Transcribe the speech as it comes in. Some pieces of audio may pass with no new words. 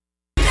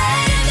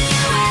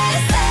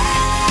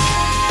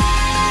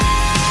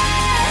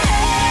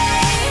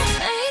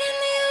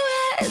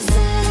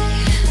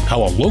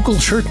how a local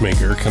shirt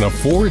maker can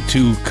afford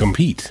to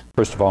compete.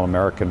 First of all,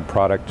 American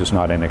product is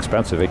not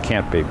inexpensive. It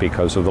can't be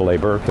because of the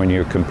labor. When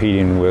you're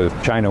competing with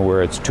China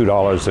where it's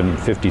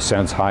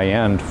 $2.50 high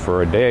end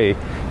for a day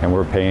and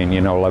we're paying,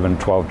 $11,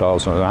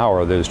 $12 an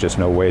hour, there's just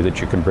no way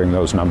that you can bring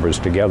those numbers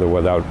together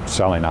without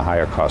selling a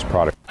higher cost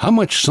product. How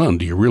much sun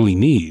do you really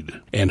need?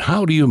 And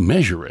how do you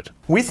measure it?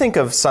 We think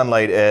of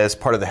sunlight as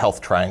part of the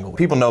health triangle.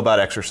 People know about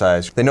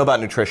exercise. They know about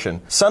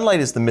nutrition. Sunlight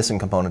is the missing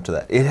component to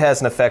that. It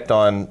has an effect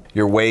on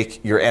your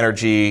wake, your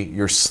energy,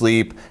 your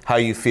sleep, how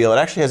you feel. It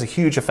actually has a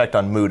huge effect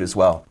on mood as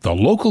well. The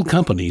local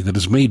company that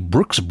has made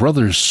Brooks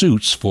Brothers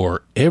suits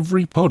for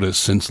every POTUS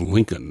since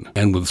Lincoln.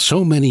 And with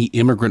so many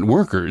immigrant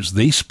workers,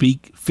 they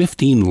speak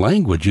 15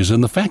 languages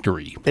in the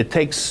factory. It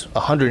takes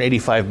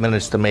 185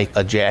 minutes to make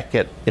a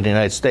jacket in the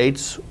United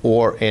States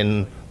or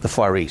in the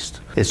Far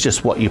East. It's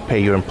just what you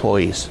pay your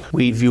employees.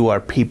 We view our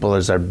people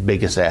as our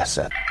biggest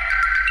asset.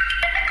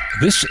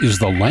 This is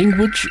The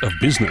Language of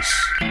Business,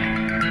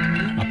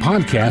 a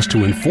podcast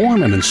to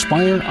inform and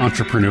inspire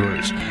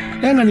entrepreneurs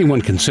and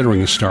anyone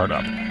considering a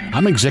startup.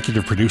 I'm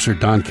executive producer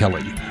Don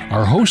Kelly.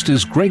 Our host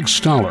is Greg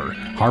Stoller,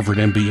 Harvard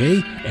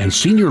MBA and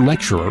senior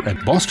lecturer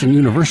at Boston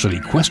University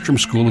Questrom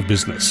School of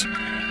Business.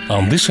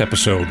 On this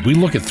episode, we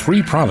look at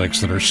 3 products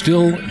that are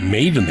still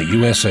made in the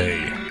USA.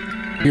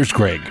 Here's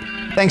Greg.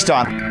 Thanks,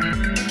 Don.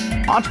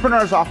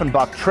 Entrepreneurs often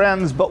buck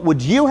trends, but would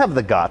you have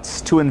the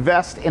guts to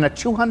invest in a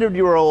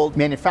 200-year-old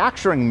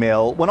manufacturing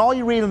mill when all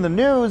you read in the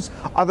news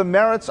are the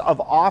merits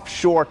of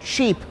offshore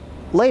cheap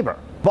labor?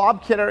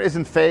 Bob Kidder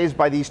isn't fazed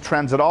by these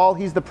trends at all.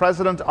 He's the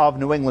president of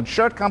New England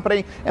Shirt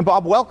Company. And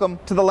Bob, welcome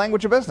to The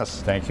Language of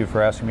Business. Thank you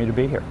for asking me to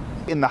be here.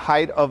 In the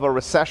height of a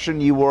recession,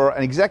 you were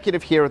an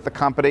executive here at the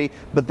company,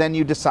 but then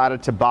you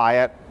decided to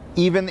buy it,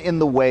 even in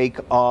the wake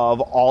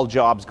of all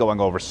jobs going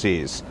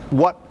overseas.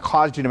 What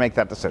caused you to make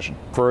that decision?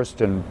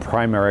 First and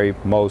primary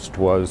most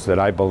was that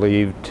I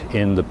believed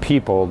in the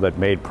people that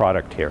made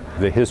product here.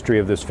 The history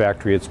of this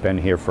factory, it's been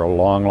here for a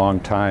long,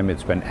 long time.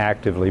 It's been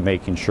actively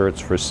making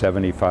shirts for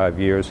 75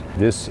 years.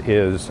 This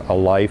is a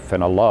life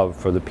and a love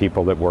for the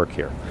people that work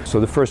here. So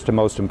the first and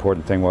most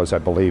important thing was I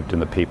believed in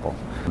the people.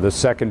 The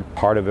second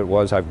part of it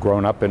was I've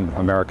grown up in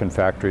American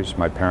factories.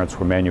 My parents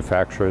were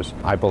manufacturers.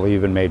 I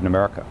believe in Made in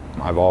America.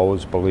 I've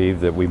always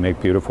believed that we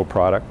make beautiful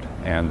product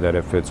and that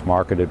if it's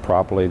marketed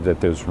properly, that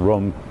there's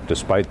room,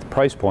 despite the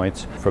price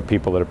points, for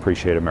people that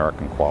appreciate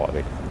American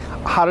quality.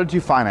 How did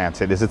you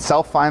finance it? Is it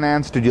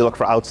self-financed? Did you look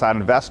for outside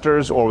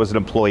investors, or was it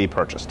employee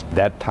purchased?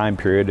 That time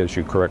period, as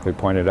you correctly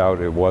pointed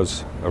out, it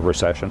was a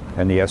recession,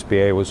 and the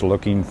SBA was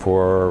looking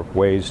for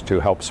ways to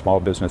help small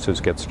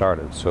businesses get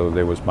started. So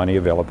there was money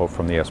available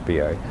from the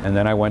SBA. And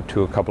then I went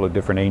to a couple of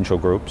different angel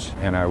groups,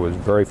 and I was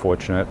very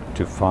fortunate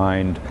to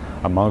find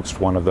amongst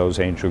one of those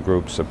angel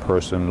groups a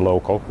person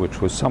local,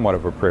 which was somewhat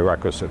of a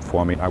prerequisite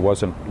for me. I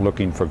wasn't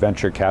looking for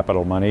venture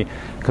capital money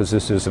because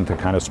this isn't the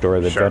kind of story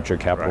that venture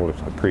capital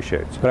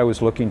appreciates. But I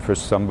was looking for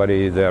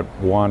somebody that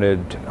wanted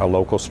a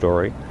local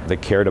story,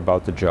 that cared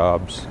about the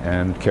jobs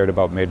and cared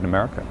about Made in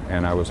America.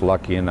 And I was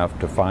lucky enough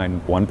to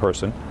find one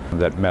person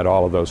that met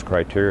all of those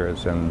criteria.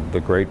 And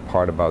the great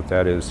part about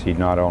that is he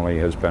not only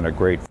has been a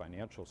great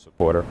financial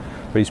supporter,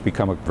 but he's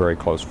become a very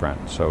close friend.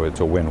 So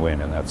it's a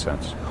win-win in that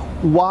sense.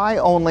 Why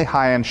only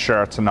high-end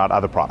shirts and not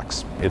other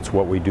products? It's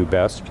what we do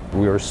best.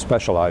 We are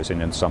specializing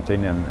in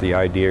something, and the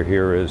idea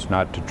here is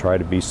not to try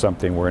to be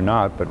something we're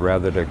not, but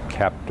rather to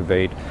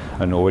captivate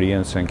an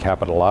audience and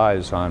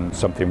capitalize on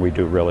something we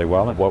do really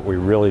well. And what we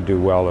really do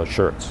well is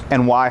shirts.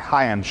 And why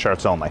high-end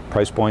shirts only?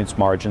 Price points,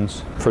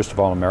 margins. First of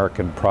all,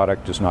 American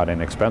product is not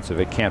inexpensive.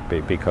 It can't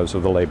be because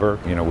of the labor.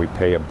 We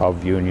pay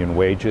above union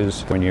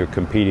wages. When you're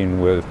competing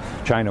with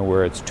China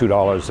where it's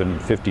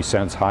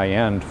 $2.50 high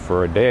end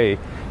for a day,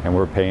 and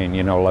we're paying,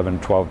 $11,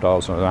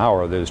 $12 an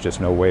hour, there's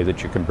just no way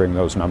that you can bring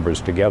those numbers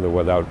together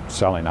without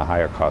selling a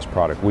higher cost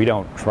product. We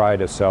don't try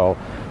to sell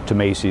to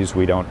Macy's,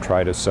 we don't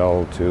try to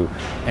sell to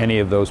any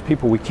of those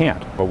people, we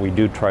can't. But we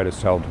do try to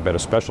sell to better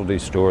specialty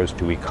stores,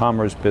 to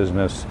e-commerce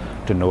business,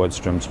 to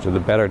Nordstrom's, to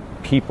the better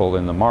people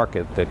in the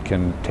market that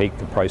can take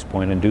the price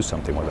point and do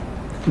something with it.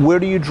 Where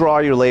do you draw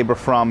your labor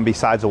from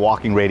besides a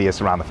walking radius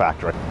around the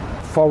factory?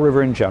 Fall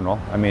River in general.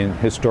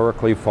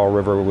 Historically, Fall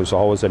River was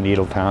always a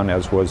needle town,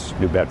 as was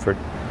New Bedford.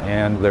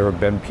 And there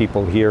have been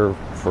people here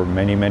for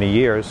many, many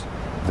years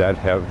that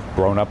have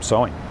grown up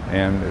sewing.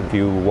 And if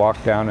you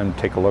walk down and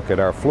take a look at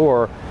our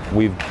floor,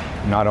 we've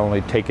not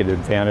only taken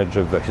advantage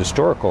of the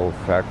historical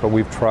fact, but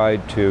we've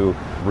tried to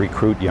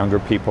recruit younger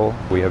people.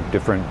 We have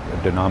different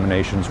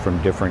denominations from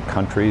different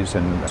countries,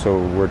 and so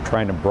we're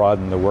trying to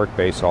broaden the work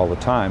base all the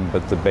time,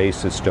 but the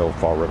base is still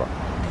Fall River.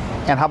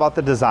 And how about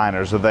the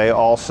designers? Are they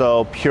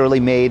also purely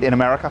made in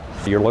America?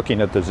 You're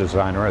looking at the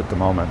designer at the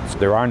moment.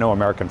 There are no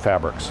American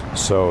fabrics,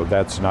 so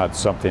that's not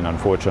something,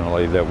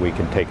 unfortunately, that we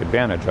can take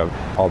advantage of.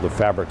 All the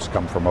fabrics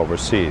come from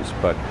overseas,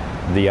 but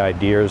the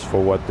ideas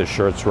for what the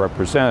shirts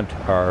represent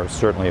are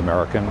certainly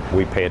American.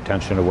 We pay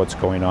attention to what's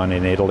going on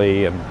in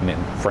Italy and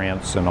in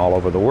France and all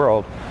over the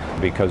world,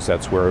 because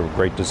that's where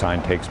great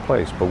design takes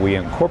place. But we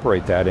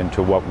incorporate that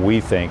into what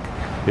we think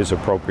is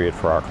appropriate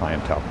for our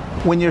clientele.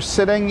 When you're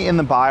sitting in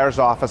the buyer's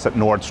office at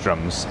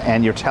Nordstrom's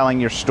and you're telling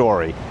your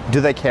story,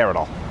 do they care at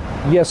all?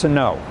 Yes and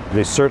no.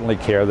 They certainly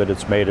care that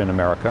it's made in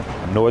America.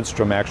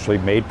 Nordstrom actually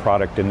made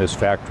product in this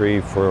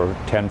factory for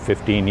 10,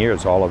 15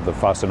 years. All of the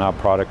Fastenal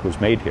product was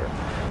made here.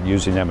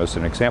 Using them as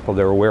an example,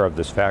 they're aware of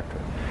this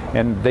factory.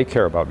 And they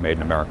care about made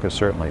in America,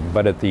 certainly.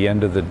 But at the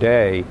end of the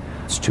day,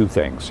 it's two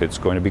things. It's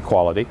going to be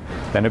quality,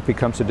 then it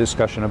becomes a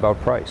discussion about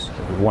price.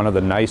 One of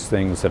the nice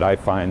things that I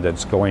find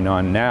that's going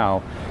on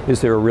now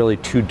is there are really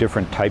two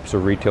different types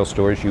of retail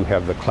stores. You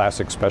have the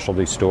classic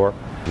specialty store,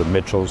 the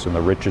Mitchells and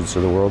the Richards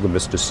of the world, the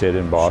Mr. Sid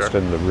in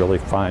Boston, the really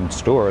fine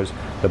stores,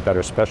 the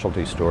better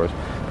specialty stores.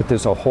 But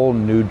there's a whole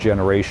new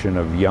generation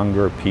of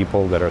younger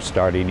people that are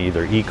starting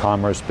either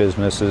e-commerce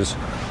businesses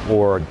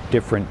or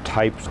different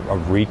types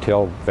of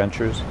retail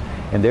ventures.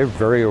 And they're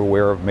very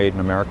aware of made in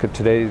America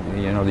today.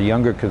 You know, the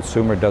younger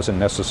consumer doesn't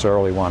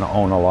necessarily want to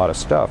own a lot of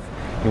stuff.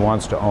 He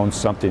wants to own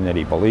something that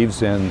he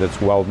believes in,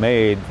 that's well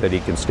made, that he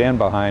can stand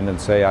behind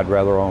and say, I'd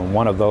rather own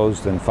one of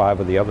those than 5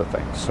 of the other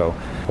things. So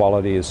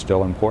quality is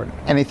still important.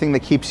 Anything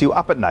that keeps you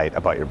up at night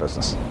about your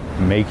business?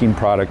 Making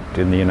product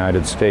in the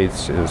United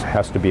States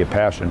has to be a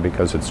passion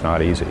because it's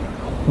not easy.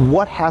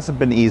 What hasn't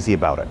been easy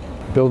about it?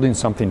 Building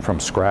something from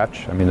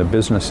scratch. I mean, the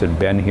business had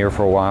been here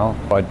for a while,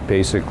 but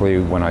basically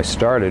when I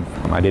started,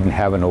 I didn't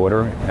have an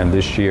order. And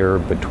this year,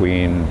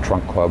 between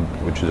Trunk Club,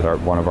 which is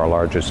one of our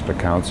largest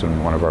accounts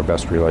and one of our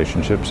best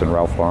relationships, and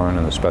Ralph Lauren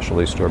and the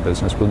specialty store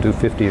business, we'll do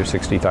 50 or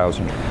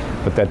 60,000.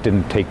 But that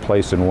didn't take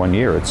place in 1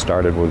 year. It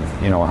started with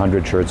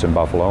 100 shirts in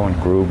Buffalo and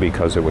grew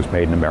because it was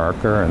made in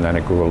America, and then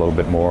it grew a little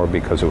bit more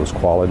because it was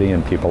quality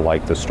and people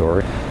liked the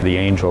story. The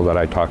angel that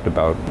I talked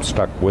about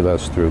stuck with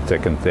us through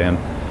thick and thin.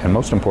 And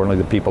most importantly,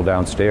 the people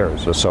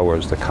downstairs, the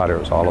sewers, the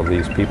cutters, all of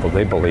these people,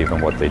 they believe in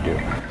what they do.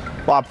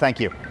 Bob, thank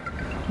you.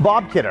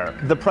 Bob Kidder,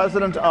 the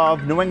president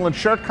of New England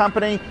Shirt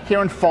Company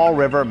here in Fall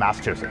River,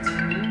 Massachusetts.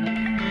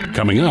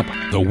 Coming up,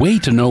 the way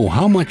to know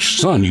how much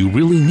sun you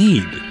really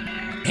need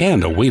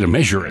and a way to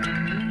measure it.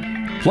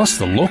 Plus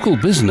the local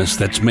business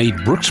that's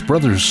made Brooks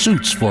Brothers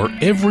suits for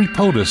every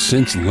POTUS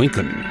since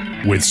Lincoln.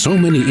 With so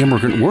many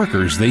immigrant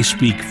workers, they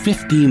speak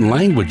 15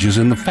 languages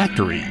in the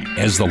factory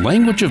as the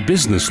Language of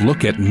Business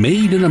look at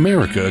Made in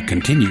America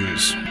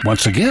continues.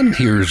 Once again,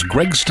 here's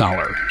Greg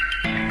Stoller.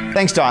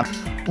 Thanks, Don.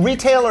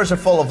 Retailers are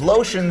full of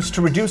lotions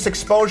to reduce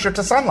exposure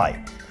to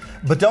sunlight.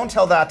 But don't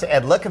tell that to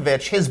Ed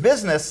Likovitch. His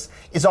business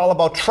is all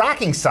about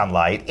tracking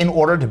sunlight in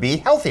order to be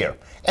healthier.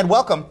 Ed,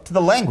 welcome to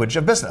the Language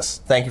of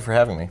Business. Thank you for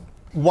having me.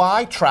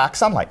 Why track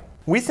sunlight?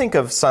 We think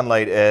of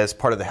sunlight as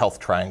part of the health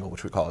triangle,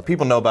 which we call it.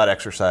 People know about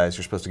exercise.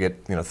 You're supposed to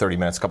get 30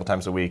 minutes a couple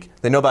times a week.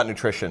 They know about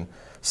nutrition.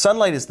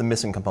 Sunlight is the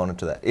missing component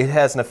to that. It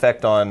has an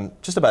effect on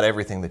just about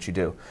everything that you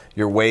do.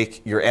 Your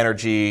wake, your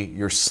energy,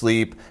 your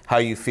sleep, how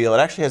you feel. It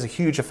actually has a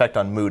huge effect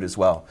on mood as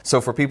well. So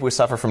for people who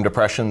suffer from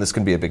depression, this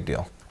can be a big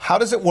deal. How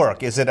does it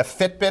work? Is it a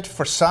Fitbit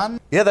for sun?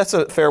 Yeah, that's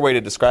a fair way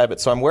to describe it.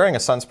 So I'm wearing a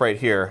Sunsprite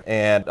here,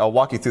 and I'll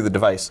walk you through the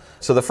device.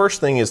 So the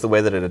first thing is the way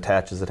that it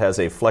attaches. It has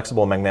a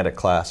flexible magnetic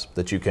clasp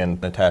that you can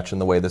attach in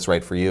the way that's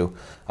right for you.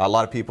 A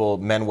lot of people,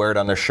 men wear it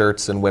on their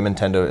shirts, and women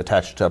tend to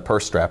attach it to a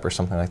purse strap or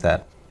something like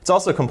that. It's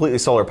also completely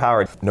solar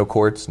powered. No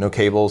cords, no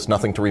cables,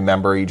 nothing to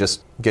remember. You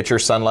just get your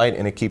sunlight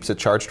and it keeps it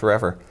charged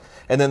forever.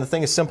 And then the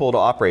thing is simple to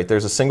operate.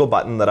 There's a single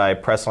button that I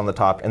press on the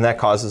top, and that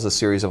causes a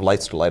series of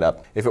lights to light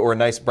up. If it were a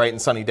nice, bright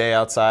and sunny day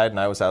outside and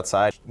I was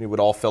outside, it would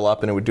all fill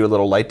up and it would do a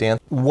little light dance.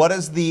 What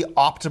is the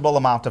optimal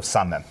amount of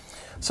sun then?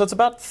 So it's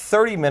about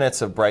 30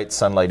 minutes of bright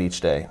sunlight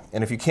each day.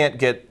 And if you can't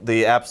get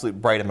the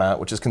absolute bright amount,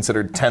 which is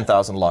considered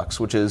 10,000 lux,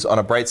 which is on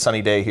a bright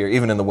sunny day here,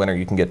 even in the winter,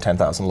 you can get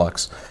 10,000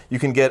 lux. You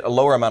can get a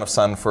lower amount of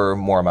sun for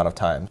more amount of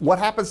time. What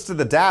happens to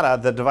the data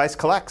the device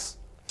collects?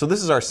 So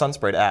this is our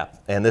Sunsprite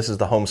app, and this is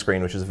the home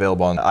screen, which is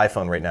available on the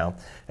iPhone right now.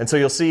 And so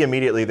you'll see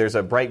immediately there's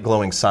a bright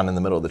glowing sun in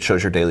the middle that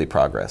shows your daily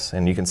progress.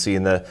 And you can see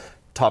in the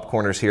top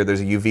corners here, there's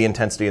a UV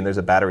intensity and there's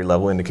a battery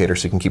level indicator,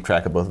 so you can keep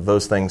track of both of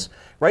those things.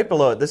 Right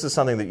below it, this is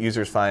something that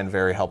users find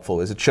very helpful,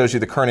 is it shows you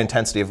the current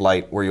intensity of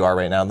light where you are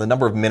right now, and the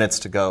number of minutes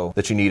to go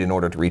that you need in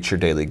order to reach your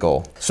daily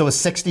goal. So a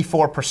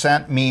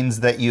 64%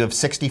 means that you have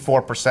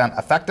 64%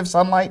 effective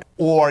sunlight,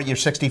 or you're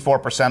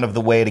 64% of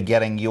the way to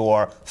getting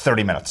your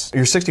 30 minutes?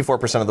 You're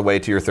 64% of the way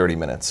to your 30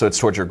 minutes, so it's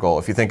towards your goal.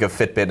 If you think of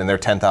Fitbit and their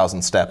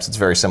 10,000 steps, it's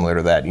very similar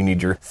to that. You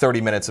need your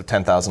 30 minutes of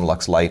 10,000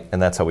 lux light, and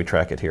that's how we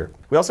track it here.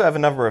 We also have a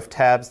number of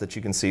tabs that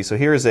you can see. So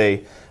here's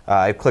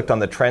I clicked on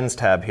the Trends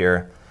tab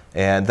here,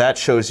 and that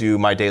shows you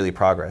my daily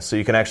progress. So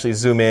you can actually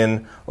zoom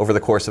in over the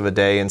course of a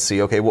day and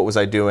see, okay, what was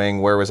I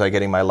doing? Where was I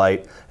getting my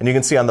light? And you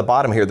can see on the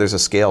bottom here, there's a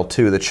scale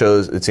too that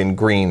shows it's in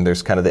green.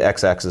 There's kind of the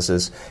x-axis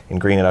is in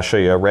green, and I'll show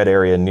you a red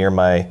area near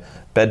my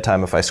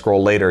bedtime, if I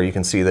scroll later, you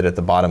can see that at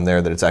the bottom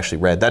there that it's actually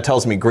red. That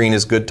tells me green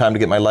is good time to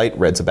get my light,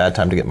 red's a bad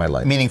time to get my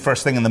light. Meaning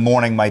first thing in the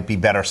morning might be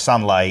better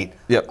sunlight,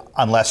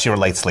 unless you're a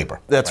late sleeper.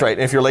 That's right.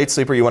 If you're a late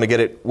sleeper, you want to get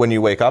it when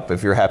you wake up,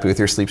 if you're happy with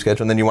your sleep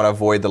schedule, and then you want to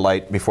avoid the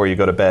light before you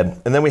go to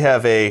bed. And then we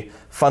have a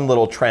fun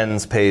little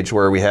trends page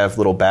where we have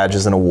little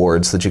badges and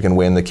awards that you can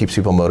win that keeps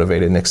people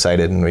motivated and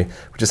excited. And we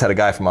just had a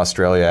guy from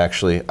Australia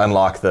actually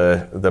unlock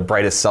the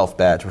brightest self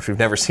badge, which we've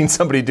never seen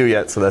somebody do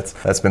yet, so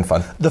that's been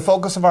fun. The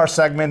focus of our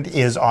segment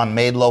is on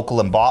made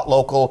local and bought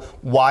local.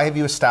 Why have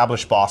you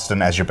established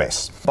Boston as your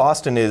base?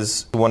 Boston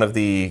is one of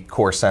the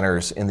core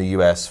centers in the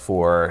U.S.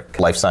 for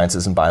life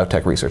sciences and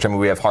biotech research. I mean,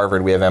 we have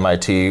Harvard, we have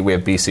MIT, we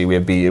have BC, we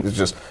have BU. It was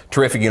just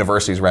terrific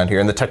universities around here.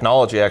 And the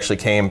technology actually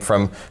came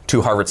from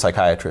 2 Harvard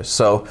psychiatrists.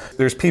 So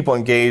there's people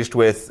engaged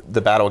with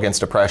the battle against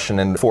depression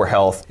and for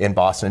health in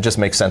Boston. It just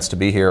makes sense to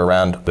be here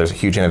around. There's a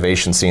huge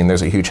innovation scene,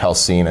 there's a huge health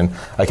scene, and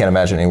I can't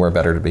imagine anywhere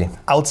better to be.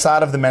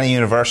 Outside of the many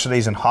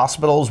universities and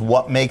hospitals,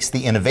 what makes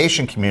the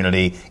innovation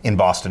community in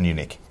Boston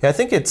unique? Yeah, I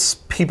think it's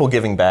people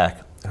giving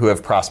back who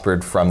have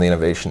prospered from the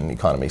innovation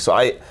economy.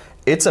 So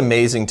it's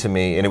amazing to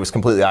me, and it was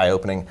completely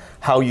eye-opening,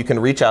 how you can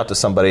reach out to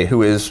somebody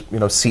who is,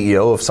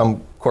 CEO of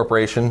some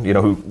corporation,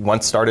 who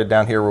once started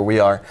down here where we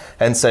are,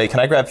 and say, can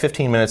I grab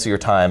 15 minutes of your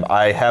time?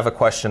 I have a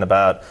question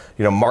about,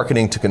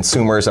 marketing to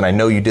consumers, and I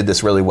know you did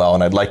this really well,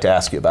 and I'd like to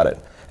ask you about it.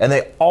 And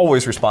they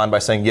always respond by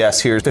saying, yes,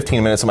 here's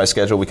 15 minutes of my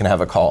schedule, we can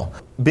have a call.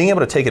 Being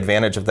able to take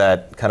advantage of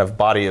that kind of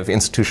body of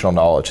institutional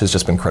knowledge has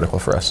just been critical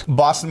for us.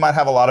 Boston might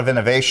have a lot of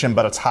innovation,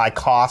 but it's high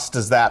cost.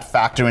 Does that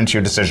factor into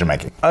your decision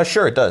making?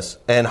 Sure, it does.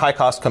 And high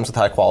cost comes with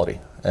high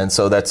quality. And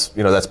so that's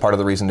part of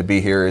the reason to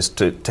be here, is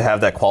to have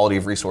that quality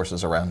of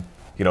resources around.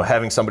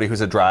 Having somebody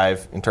who's a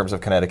drive in terms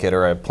of Connecticut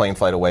or a plane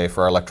flight away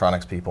for our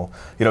electronics people,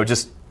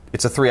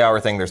 it's a 3-hour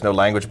thing. There's no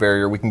language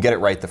barrier. We can get it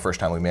right the first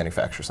time we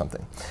manufacture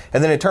something.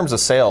 And then in terms of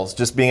sales,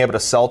 just being able to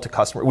sell to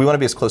customers, we want to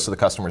be as close to the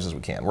customers as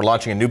we can. We're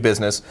launching a new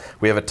business.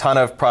 We have a ton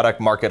of product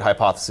market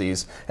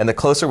hypotheses. And the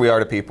closer we are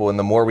to people and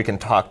the more we can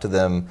talk to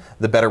them,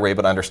 the better we're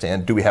able to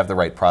understand, do we have the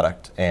right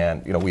product?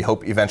 And we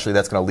hope eventually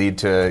that's going to lead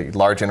to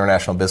large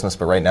international business.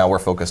 But right now we're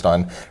focused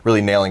on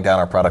really nailing down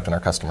our product and our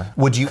customer.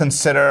 Would you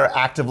consider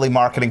actively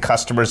marketing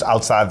customers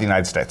outside the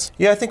United States?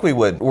 Yeah, I think we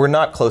would. We're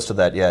not close to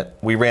that yet.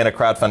 We ran a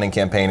crowdfunding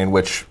campaign in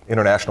which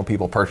international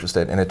people purchased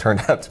it, and it turned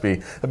out to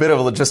be a bit of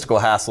a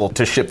logistical hassle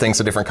to ship things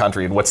to different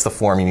countries, and what's the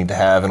form you need to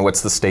have, and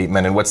what's the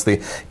statement, and what's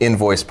the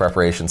invoice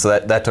preparation. So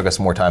that took us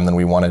more time than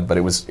we wanted, but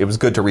it was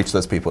good to reach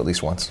those people at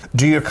least once.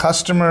 Do your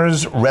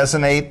customers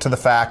resonate to the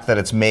fact that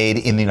it's made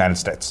in the United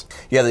States?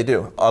 Yeah, they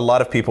do. A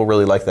lot of people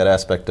really like that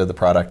aspect of the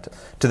product.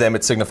 To them,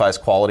 it signifies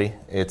quality.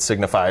 It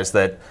signifies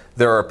that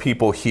there are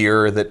people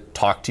here that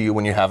talk to you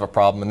when you have a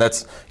problem. And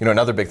that's,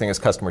 another big thing is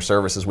customer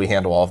service, is we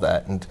handle all of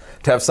that. And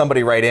to have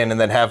somebody write in and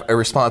then have a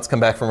response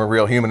come back from a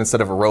real human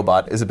instead of a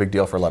robot is a big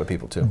deal for a lot of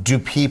people too. Do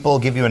people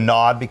give you a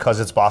nod because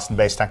it's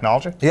Boston-based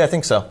technology? Yeah, I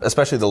think so,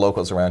 especially the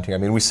locals around here. I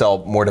mean, we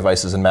sell more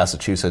devices in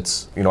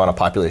Massachusetts, on a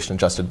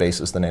population-adjusted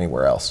basis than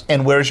anywhere else.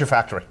 And where is your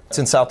factory? It's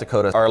in South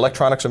Dakota. Our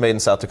electronics are made in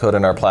South Dakota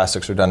and our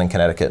plastics are done in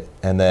Connecticut.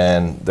 And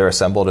then they're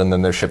assembled and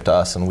then they're shipped to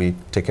us and we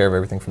take care of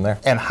everything from there.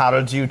 And how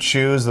did you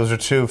choose? Those are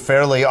two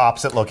fairly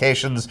opposite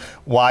locations.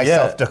 Why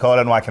South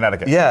Dakota and why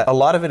Connecticut? Yeah, a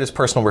lot of it is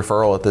personal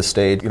referral at this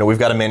stage. We've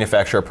got to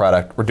manufacture a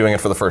product. We're doing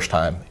it for the first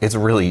time. It's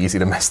really easy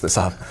to mess this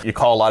up. You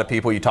call a lot of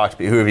people, you talk to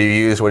people, who have you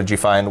used, what did you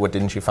find, what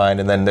didn't you find,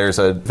 and then there's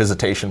a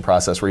visitation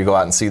process where you go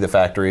out and see the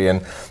factory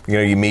and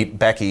you meet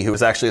Becky, who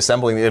is actually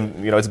assembling,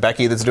 it's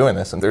Becky that's doing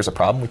this, and there's a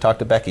problem, we talk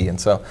to Becky.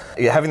 And so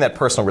having that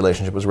personal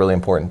relationship was really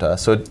important to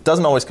us. So it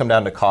doesn't always come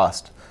down to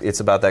cost. It's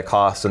about that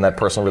cost and that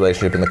personal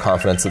relationship and the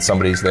confidence that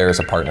somebody's there as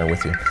a partner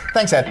with you.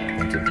 Thanks, Ed.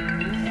 Thank you.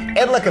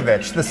 Ed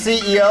Likovitch, the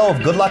CEO of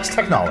Goodlux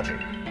Technology.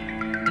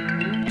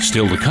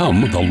 Still to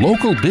come, the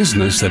local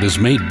business that has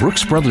made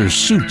Brooks Brothers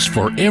suits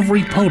for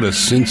every POTUS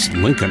since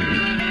Lincoln.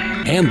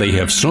 And they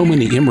have so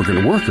many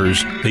immigrant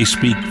workers, they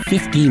speak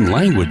 15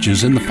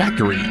 languages in the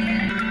factory.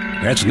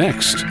 That's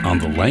next on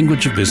The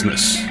Language of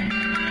Business.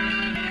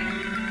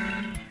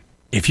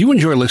 If you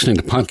enjoy listening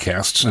to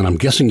podcasts, and I'm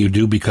guessing you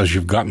do because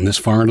you've gotten this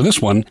far into this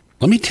one,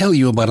 let me tell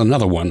you about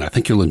another one I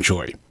think you'll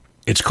enjoy.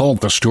 It's called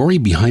The Story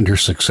Behind Her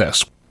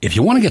Success. If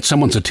you want to get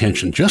someone's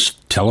attention,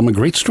 just tell them a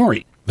great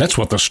story. That's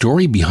what The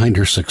Story Behind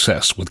Her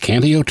Success with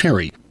Candy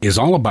O'Terry is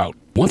all about.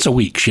 Once a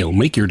week, she'll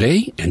make your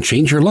day and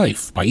change your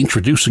life by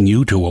introducing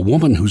you to a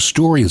woman whose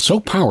story is so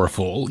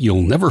powerful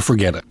you'll never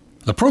forget it.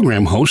 The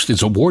program host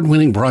is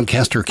award-winning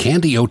broadcaster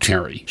Candy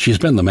O'Terry. She's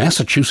been the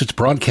Massachusetts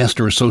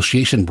Broadcaster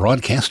Association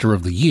Broadcaster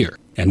of the Year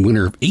and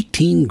winner of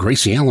 18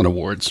 Gracie Allen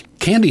Awards.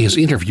 Candy has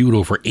interviewed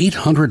over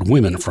 800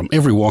 women from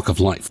every walk of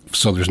life,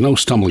 so there's no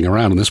stumbling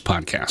around in this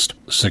podcast.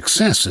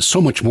 Success is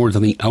so much more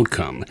than the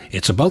outcome.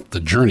 It's about the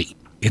journey.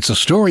 It's a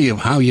story of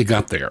how you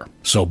got there.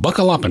 So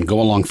buckle up and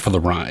go along for the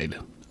ride.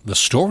 The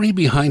Story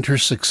Behind Her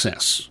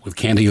Success with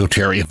Candy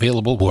O'Terry,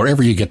 available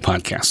wherever you get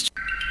podcasts.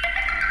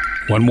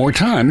 One more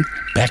time,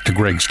 back to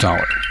Greg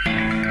Stoller.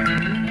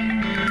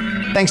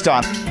 Thanks,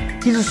 Don.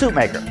 He's a suit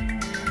maker,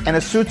 and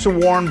his suits are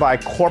worn by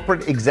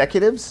corporate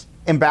executives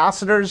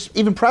ambassadors,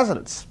 even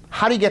presidents.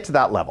 How do you get to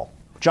that level?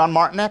 John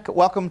Martynec,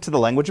 welcome to the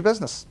Language of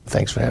Business.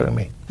 Thanks for having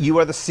me. You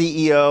are the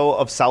CEO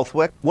of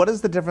Southwick. What is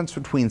the difference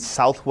between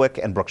Southwick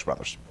and Brooks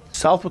Brothers?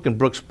 Southwick and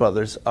Brooks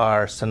Brothers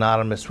are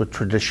synonymous with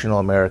traditional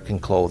American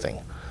clothing.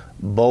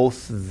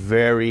 Both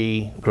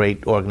very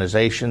great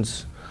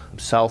organizations.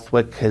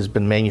 Southwick has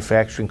been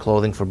manufacturing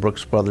clothing for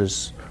Brooks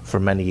Brothers for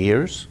many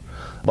years,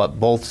 but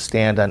both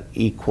stand on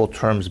equal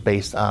terms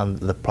based on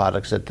the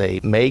products that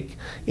they make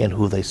and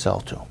who they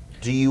sell to.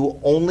 Do you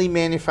only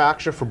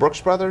manufacture for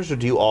Brooks Brothers, or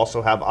do you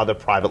also have other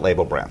private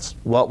label brands?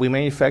 Well, we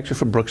manufacture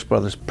for Brooks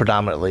Brothers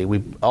predominantly.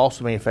 We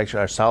also manufacture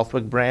our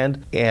Southwick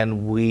brand,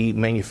 and we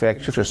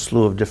manufacture for a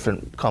slew of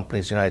different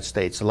companies in the United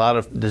States. A lot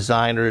of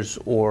designers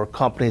or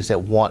companies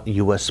that want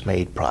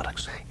U.S.-made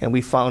products. And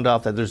we found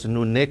out that there's a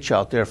new niche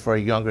out there for a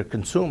younger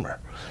consumer.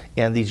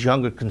 And these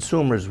younger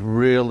consumers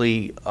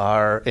really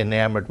are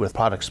enamored with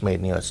products made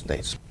in the United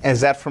States. And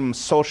is that from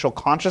social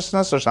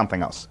consciousness or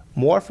something else?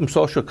 More from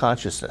social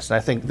consciousness. And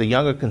I think the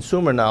younger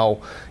consumer now,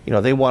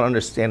 they want to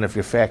understand if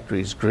your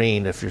factory is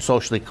green, if you're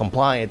socially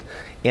compliant,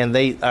 and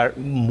they are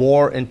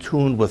more in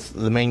tune with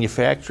the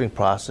manufacturing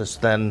process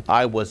than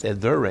I was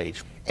at their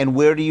age. And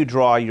where do you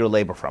draw your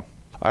labor from?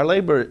 Our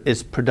labor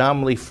is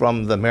predominantly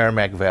from the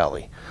Merrimack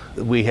Valley.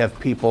 We have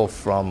people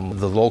from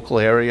the local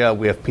area,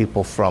 we have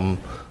people from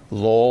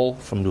Lowell,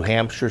 from New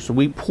Hampshire, so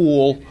we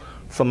pool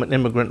from an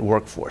immigrant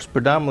workforce.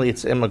 Predominantly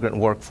it's immigrant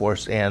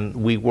workforce, and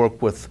we work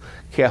with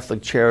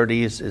Catholic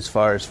charities as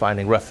far as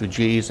finding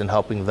refugees and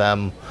helping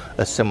them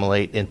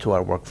assimilate into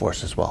our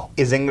workforce as well.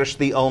 Is English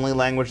the only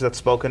language that's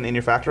spoken in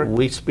your factory?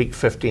 We speak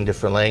 15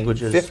 different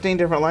languages. 15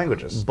 different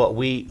languages? But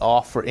we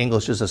offer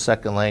English as a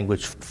second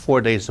language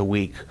 4 days a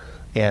week,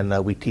 and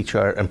we teach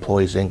our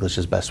employees English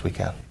as best we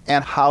can.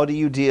 And how do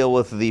you deal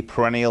with the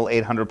perennial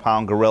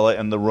 800-pound gorilla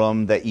in the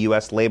room that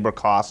U.S. labor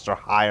costs are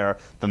higher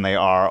than they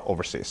are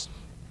overseas?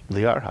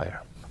 They are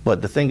higher.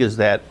 But the thing is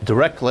that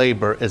direct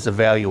labor is a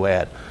value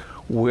add.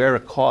 Where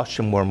it costs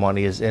you more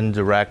money is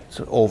indirect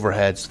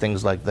overheads,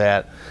 things like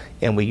that,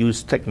 and we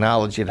use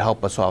technology to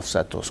help us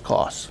offset those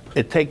costs.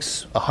 It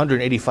takes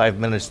 185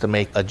 minutes to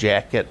make a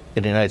jacket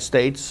in the United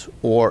States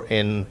or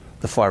in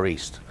the Far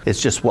East.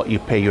 It's just what you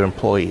pay your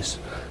employees.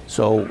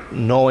 So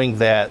knowing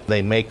that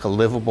they make a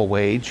livable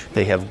wage,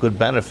 they have good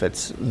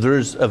benefits,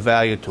 there's a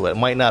value to it. It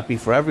might not be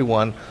for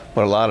everyone,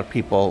 but a lot of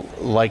people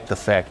like the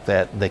fact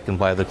that they can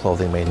buy their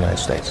clothing made in the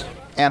United States.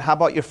 And how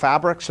about your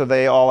fabrics? Are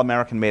they all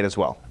American made as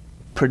well?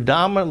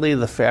 Predominantly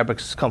the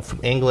fabrics come from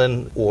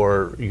England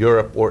or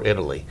Europe or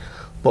Italy.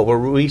 But we're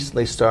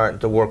recently starting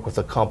to work with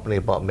a company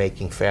about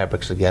making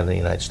fabrics again in the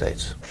United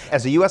States.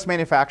 As a U.S.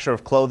 manufacturer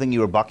of clothing,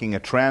 you are bucking a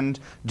trend.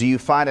 Do you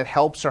find it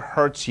helps or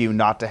hurts you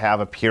not to have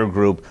a peer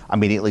group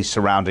immediately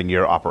surrounding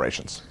your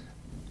operations?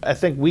 I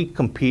think we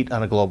compete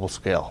on a global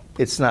scale.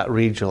 It's not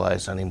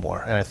regionalized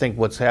anymore. And I think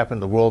what's happened,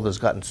 the world has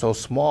gotten so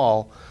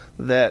small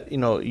that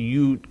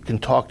you can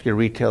talk to your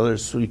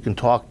retailers, so you can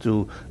talk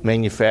to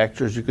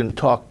manufacturers, you can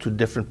talk to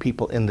different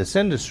people in this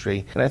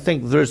industry. And I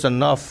think there's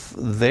enough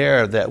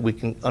there that we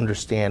can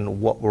understand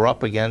what we're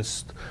up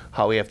against,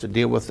 how we have to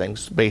deal with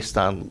things based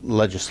on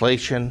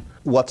legislation.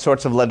 What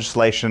sorts of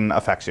legislation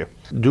affects you?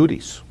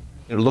 Duties.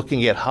 You're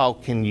looking at how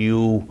can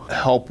you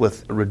help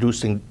with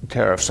reducing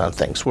tariffs on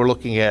things. We're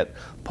looking at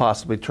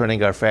possibly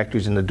turning our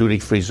factories into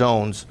duty-free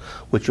zones,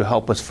 which will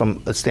help us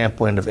from a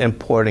standpoint of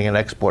importing and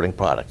exporting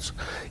products.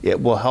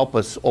 It will help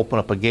us open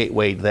up a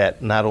gateway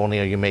that not only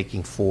are you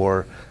making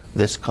for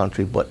this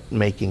country, but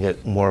making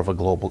it more of a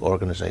global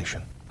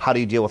organization. How do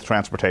you deal with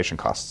transportation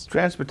costs?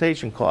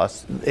 Transportation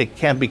costs, it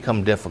can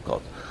become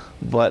difficult,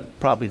 but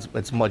probably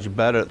it's much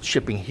better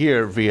shipping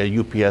here via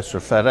UPS or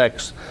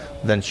FedEx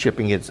than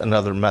shipping it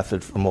another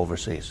method from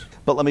overseas.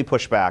 But let me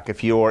push back.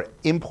 If you're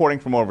importing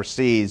from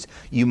overseas,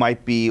 you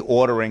might be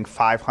ordering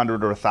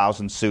 500 or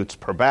 1,000 suits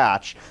per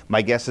batch.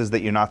 My guess is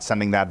that you're not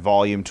sending that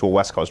volume to a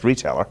West Coast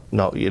retailer.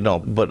 No, you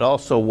don't. But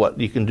also what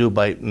you can do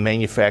by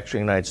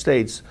manufacturing in the United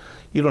States,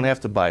 you don't have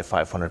to buy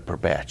 500 per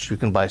batch. You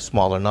can buy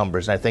smaller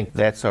numbers. And I think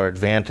that's our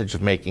advantage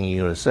of making in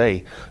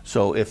USA.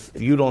 So if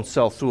you don't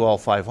sell through all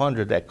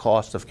 500, that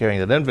cost of carrying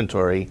that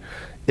inventory,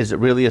 is it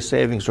really a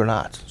savings or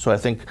not? So I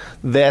think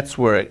that's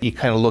where you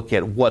kind of look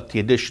at what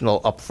the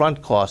additional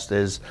upfront cost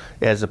is,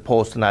 as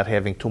opposed to not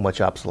having too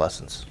much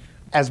obsolescence.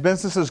 As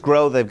businesses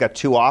grow, they've got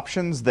two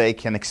options. They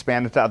can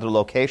expand it to other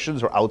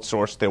locations or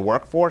outsource their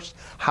workforce.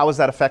 How has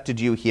that affected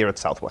you here at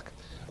Southwick?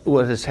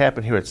 What has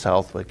happened here at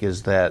Southwick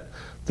is that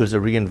there's a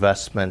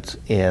reinvestment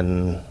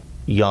in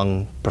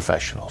young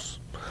professionals.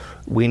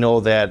 We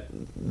know that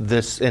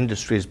this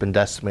industry has been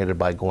decimated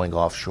by going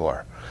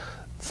offshore.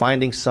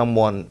 Finding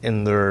someone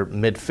in their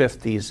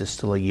mid-50s is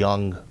still a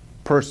young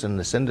person in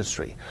this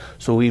industry.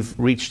 So we've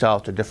reached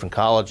out to different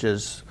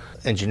colleges,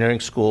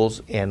 engineering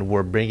schools, and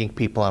we're bringing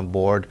people on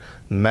board,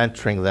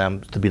 mentoring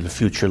them to be the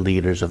future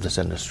leaders of this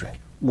industry.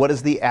 What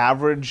is the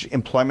average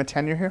employment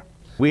tenure here?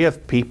 We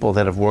have people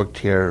that have worked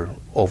here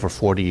over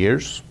 40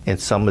 years, and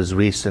some as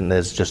recent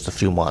as just a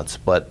few months.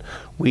 But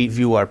we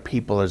view our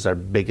people as our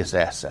biggest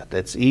asset.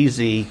 It's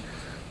easy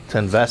To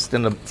invest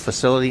in a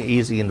facility,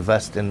 easy.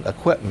 Invest in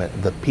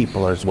equipment. The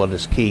people is what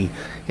is key.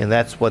 And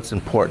that's what's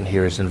important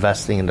here, is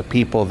investing in the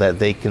people that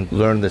they can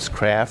learn this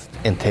craft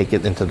and take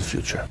it into the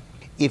future.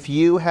 If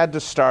you had to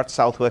start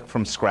Southwick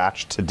from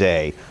scratch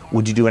today,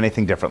 would you do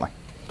anything differently?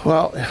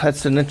 Well,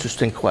 that's an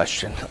interesting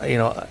question.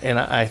 And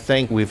I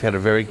think we've had a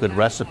very good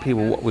recipe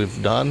with what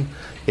we've done.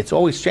 It's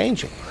always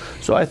changing.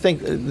 So I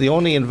think the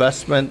only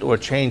investment or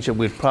change that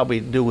we'd probably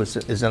do is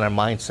in our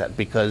mindset,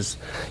 because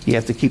you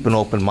have to keep an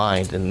open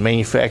mind. In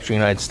manufacturing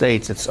in the United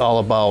States, it's all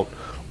about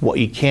what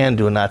you can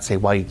do and not say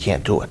why you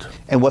can't do it.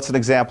 And what's an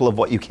example of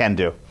what you can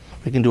do?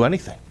 We can do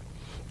anything.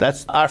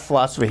 That's our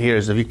philosophy here,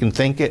 is if you can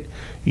think it,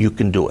 you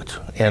can do it.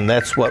 And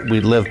that's what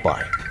we live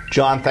by.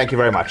 John, thank you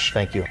very much.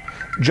 Thank you.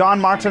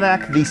 John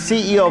Martynec, the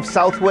CEO of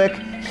Southwick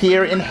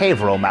here in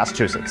Haverhill,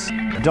 Massachusetts.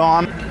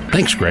 Don.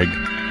 Thanks, Greg.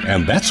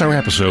 And that's our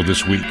episode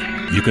this week.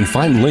 You can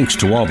find links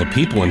to all the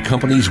people and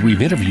companies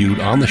we've interviewed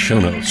on the show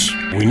notes.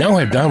 We now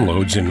have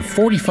downloads in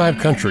 45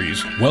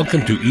 countries.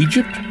 Welcome to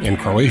Egypt and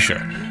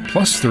Croatia,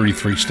 plus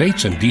 33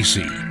 states and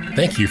D.C.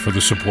 Thank you for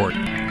the support.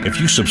 If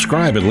you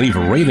subscribe and leave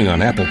a rating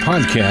on Apple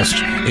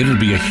Podcasts, it'll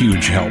be a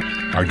huge help.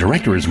 Our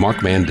director is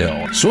Mark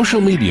Mandel.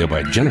 Social media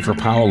by Jennifer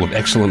Powell of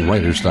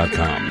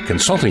ExcellentWriters.com.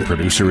 Consulting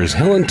producer is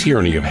Helen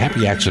Tierney of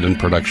Happy Accident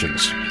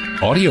Productions.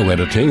 Audio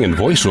editing and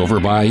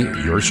voiceover by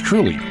yours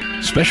truly.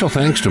 Special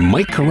thanks to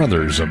Mike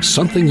Carruthers of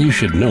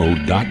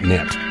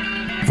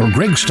SomethingYouShouldKnow.net. For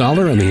Greg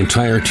Stoller and the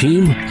entire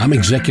team, I'm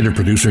executive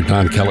producer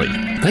Don Kelly.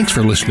 Thanks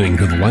for listening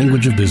to The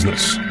Language of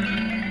Business.